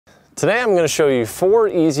Today I'm going to show you 4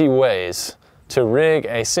 easy ways to rig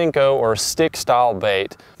a Senko or stick style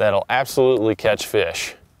bait that'll absolutely catch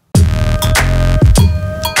fish.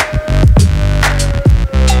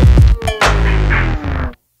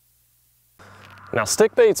 Now,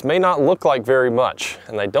 stick baits may not look like very much,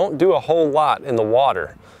 and they don't do a whole lot in the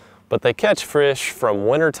water, but they catch fish from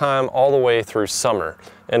wintertime all the way through summer,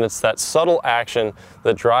 and it's that subtle action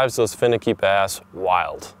that drives those finicky bass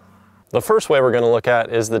wild. The first way we're going to look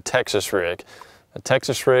at is the Texas rig. The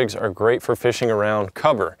Texas rigs are great for fishing around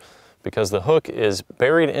cover because the hook is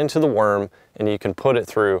buried into the worm and you can put it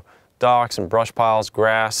through docks and brush piles,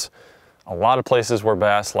 grass, a lot of places where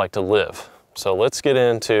bass like to live. So let's get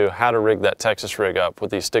into how to rig that Texas rig up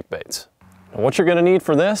with these stick baits. Now, what you're going to need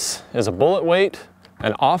for this is a bullet weight,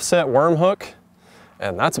 an offset worm hook,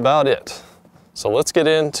 and that's about it. So let's get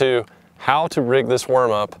into how to rig this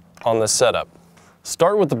worm up on this setup.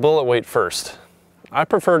 Start with the bullet weight first. I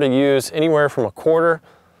prefer to use anywhere from a 1/4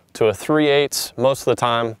 to a 3/8 most of the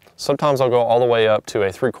time. Sometimes I'll go all the way up to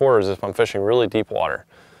a 3/4 if I'm fishing really deep water.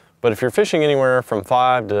 But if you're fishing anywhere from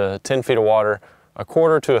 5 to 10 feet of water, a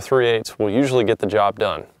 1/4 to a 3/8 will usually get the job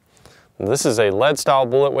done. This is a lead style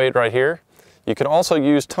bullet weight right here. You can also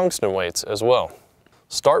use tungsten weights as well.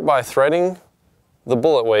 Start by threading the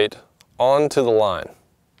bullet weight onto the line.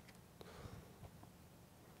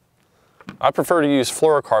 I prefer to use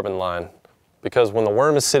fluorocarbon line because when the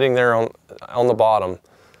worm is sitting there on the bottom,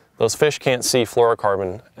 those fish can't see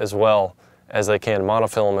fluorocarbon as well as they can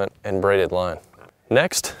monofilament and braided line.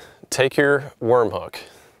 Next, take your worm hook.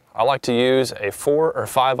 I like to use a 4 or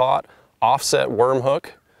 5/0 offset worm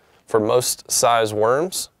hook for most size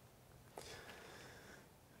worms.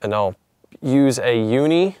 And I'll use a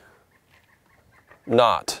uni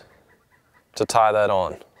knot to tie that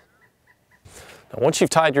on. Now, once you've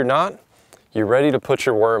tied your knot, you're ready to put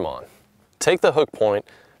your worm on. Take the hook point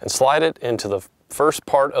and slide it into the first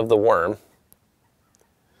part of the worm.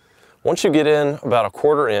 Once you get in about a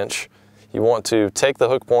 1/4 inch, you want to take the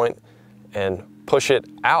hook point and push it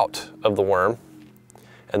out of the worm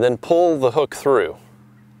and then pull the hook through.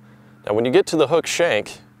 Now, when you get to the hook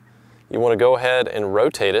shank, you want to go ahead and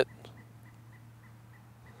rotate it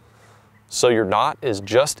so your knot is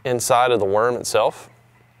just inside of the worm itself.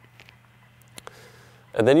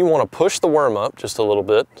 And then you want to push the worm up just a little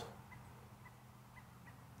bit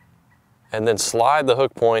and then slide the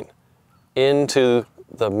hook point into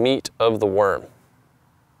the meat of the worm.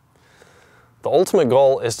 The ultimate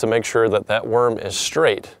goal is to make sure that that worm is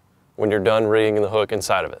straight when you're done rigging the hook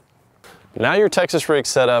inside of it. Now your Texas rig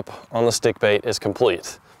setup on the stick bait is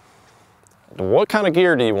complete. What kind of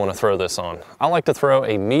gear do you want to throw this on? I like to throw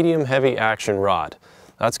a medium heavy action rod.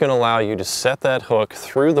 That's going to allow you to set that hook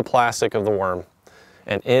through the plastic of the worm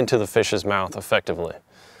and into the fish's mouth effectively.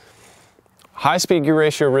 High-speed gear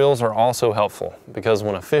ratio reels are also helpful because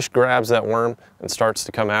when a fish grabs that worm and starts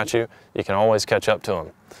to come at you, you can always catch up to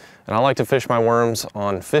him. And I like to fish my worms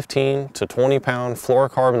on 15 to 20 pound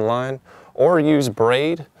fluorocarbon line or use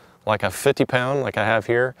braid like a 50 pound like I have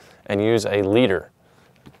here and use a leader,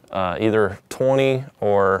 either 20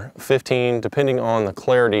 or 15 depending on the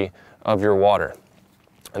clarity of your water.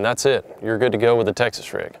 And that's it. You're good to go with the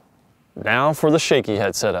Texas rig. Now for the Shaky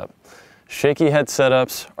Head setup. Shaky Head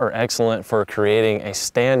setups are excellent for creating a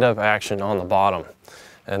stand-up action on the bottom.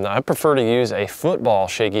 And I prefer to use a football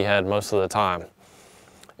Shaky Head most of the time.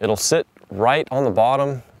 It'll sit right on the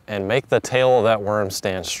bottom and make the tail of that worm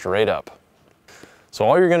stand straight up. So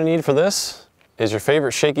all you're going to need for this is your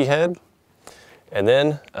favorite Shaky Head and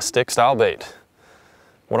then a stick style bait.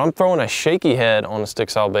 When I'm throwing a Shaky Head on a stick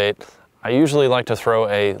style bait, I usually like to throw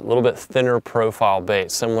a little bit thinner profile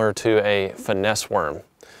bait, similar to a finesse worm.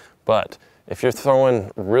 But if you're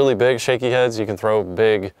throwing really big Shaky Heads, you can throw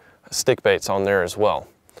big stick baits on there as well.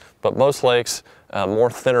 But most lakes,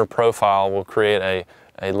 more thinner profile will create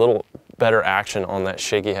a little better action on that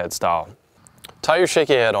Shaky Head style. Tie your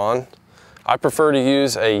Shaky Head on. I prefer to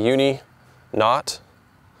use a uni knot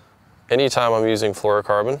anytime I'm using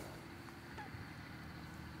fluorocarbon.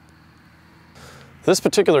 This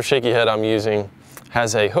particular Shaky Head I'm using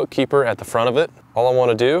has a hook keeper at the front of it. All I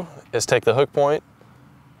want to do is take the hook point,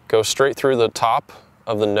 go straight through the top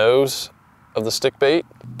of the nose of the stick bait,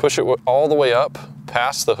 push it all the way up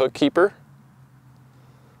past the hook keeper.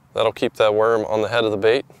 That'll keep that worm on the head of the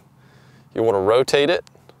bait. You want to rotate it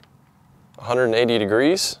 180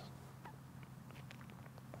 degrees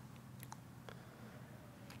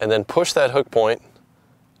and then push that hook point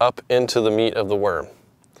up into the meat of the worm.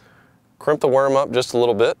 Crimp the worm up just a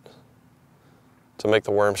little bit to make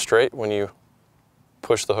the worm straight when you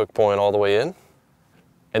push the hook point all the way in.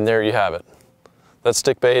 And there you have it. That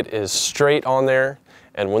stick bait is straight on there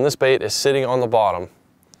And when this bait is sitting on the bottom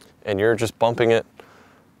and you're just bumping it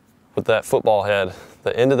with that football head,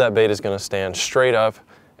 the end of that bait is going to stand straight up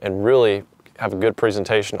and really have a good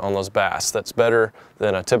presentation on those bass. That's better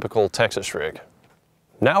than a typical Texas rig.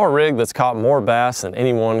 Now a rig that's caught more bass than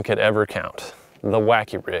anyone could ever count, the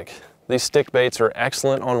Wacky Rig. These stick baits are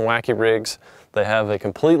excellent on Wacky rigs. They have a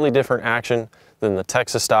completely different action than the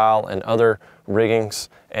Texas style and other riggings,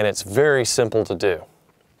 and it's very simple to do.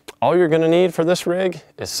 All you're going to need for this rig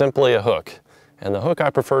is simply a hook, and the hook I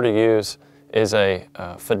prefer to use is a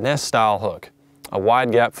finesse style hook, a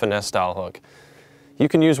wide gap finesse style hook. You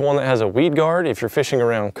can use one that has a weed guard if you're fishing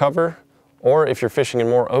around cover, or if you're fishing in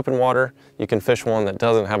more open water, you can fish one that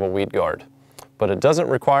doesn't have a weed guard. But it doesn't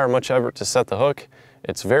require much effort to set the hook.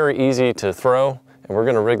 It's very easy to throw, and we're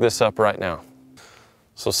going to rig this up right now.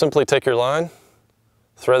 So simply take your line,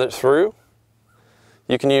 thread it through.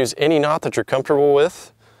 You can use any knot that you're comfortable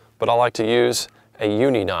with, but I like to use a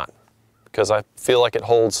uni knot because I feel like it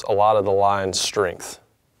holds a lot of the line's strength.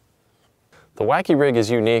 The Wacky Rig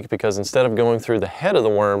is unique because instead of going through the head of the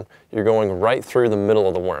worm, you're going right through the middle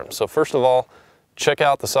of the worm. So first of all, check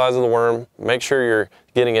out the size of the worm. Make sure you're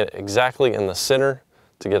getting it exactly in the center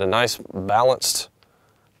to get a nice balanced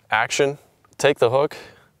action. Take the hook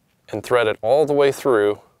and thread it all the way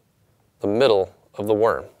through the middle of the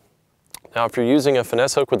worm. Now if you're using a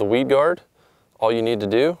finesse hook with a weed guard, all you need to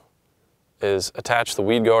do is attach the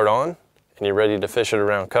weed guard on and you're ready to fish it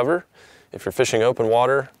around cover. If you're fishing open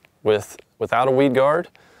water without a weed guard,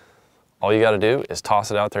 all you got to do is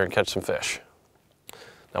toss it out there and catch some fish.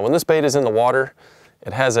 Now when this bait is in the water,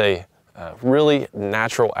 it has a really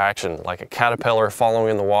natural action, like a caterpillar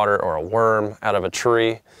following in the water or a worm out of a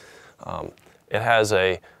tree. It has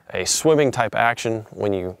a swimming type action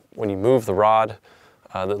when you move the rod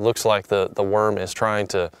that looks like the worm is trying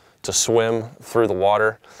to swim through the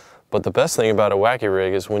water. But the best thing about a Wacky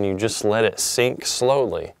Rig is when you just let it sink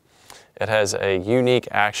slowly, it has a unique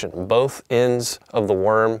action. Both ends of the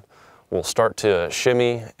worm will start to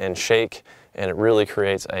shimmy and shake, and it really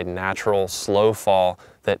creates a natural slow fall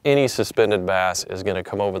that any suspended bass is going to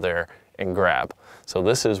come over there and grab. So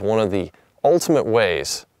this is one of the ultimate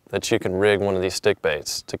ways that you can rig one of these stick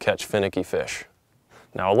baits to catch finicky fish.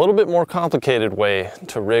 Now a little bit more complicated way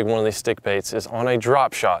to rig one of these stick baits is on a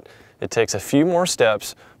drop shot. It takes a few more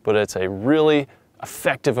steps, but it's a really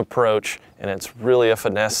effective approach, and it's really a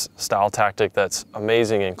finesse style tactic that's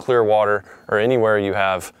amazing in clear water or anywhere you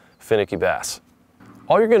have finicky bass.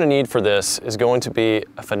 All you're going to need for this is going to be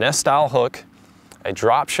a finesse style hook, a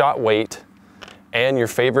drop shot weight, and your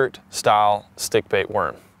favorite style stick bait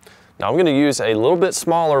worm. Now I'm going to use a little bit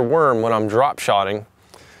smaller worm when I'm drop shotting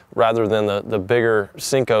rather than the bigger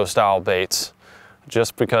Senko style baits,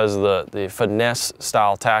 just because of the finesse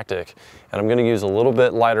style tactic, and I'm going to use a little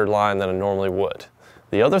bit lighter line than I normally would.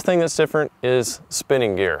 The other thing that's different is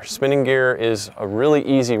spinning gear. Spinning gear is a really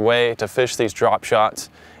easy way to fish these drop shots,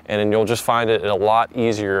 and then you'll just find it a lot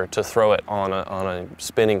easier to throw it on a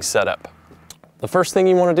spinning setup. The first thing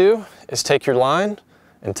you want to do is take your line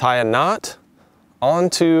and tie a knot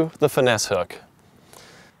onto the finesse hook.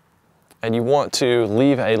 And you want to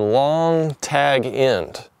leave a long tag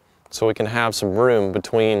end so we can have some room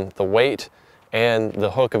between the weight and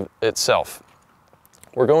the hook itself.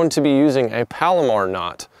 We're going to be using a Palomar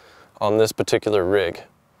knot on this particular rig.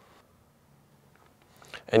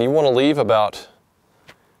 And you want to leave about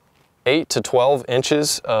 8 to 12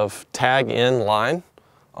 inches of tag end line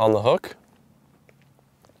on the hook.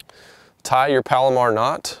 Tie your Palomar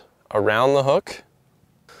knot around the hook.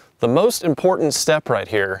 The most important step right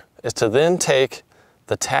here is to then take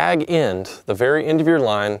the tag end, the very end of your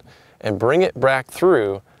line, and bring it back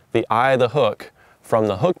through the eye of the hook from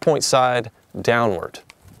the hook point side downward.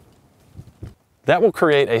 That will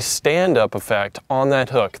create a stand-up effect on that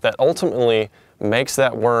hook that ultimately makes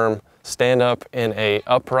that worm stand up in an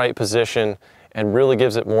upright position and really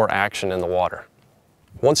gives it more action in the water.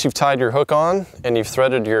 Once you've tied your hook on and you've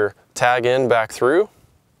threaded your tag end back through,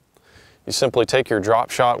 you simply take your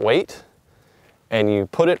drop shot weight and you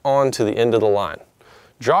put it onto the end of the line.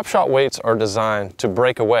 Drop shot weights are designed to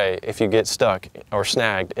break away if you get stuck or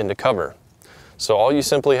snagged into cover. So all you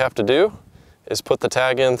simply have to do is put the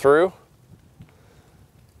tag end through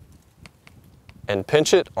and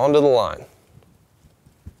pinch it onto the line.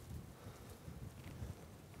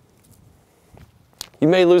 You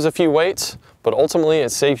may lose a few weights, but ultimately it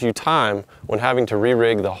saves you time when having to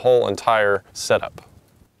re-rig the whole entire setup.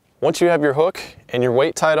 Once you have your hook and your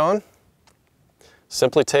weight tied on,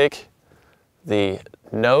 simply take the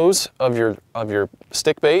nose of your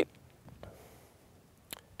stick bait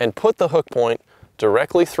and put the hook point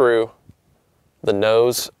directly through the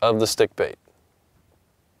nose of the stick bait.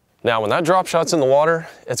 Now, when that drop shot's in the water,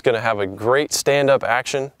 it's gonna have a great stand-up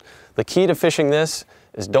action. The key to fishing this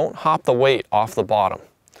is don't hop the weight off the bottom.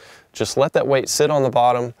 Just let that weight sit on the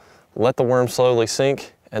bottom, let the worm slowly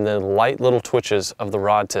sink, and then light little twitches of the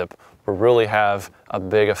rod tip will really have a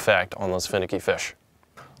big effect on those finicky fish.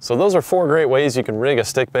 So those are 4 great ways you can rig a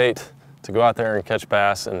stick bait to go out there and catch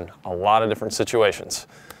bass in a lot of different situations.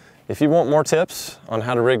 If you want more tips on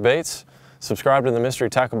how to rig baits, subscribe to the Mystery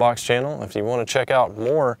Tackle Box channel. If you want to check out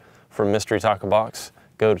more from Mystery Tackle Box,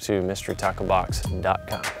 go to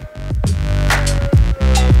mysterytacklebox.com.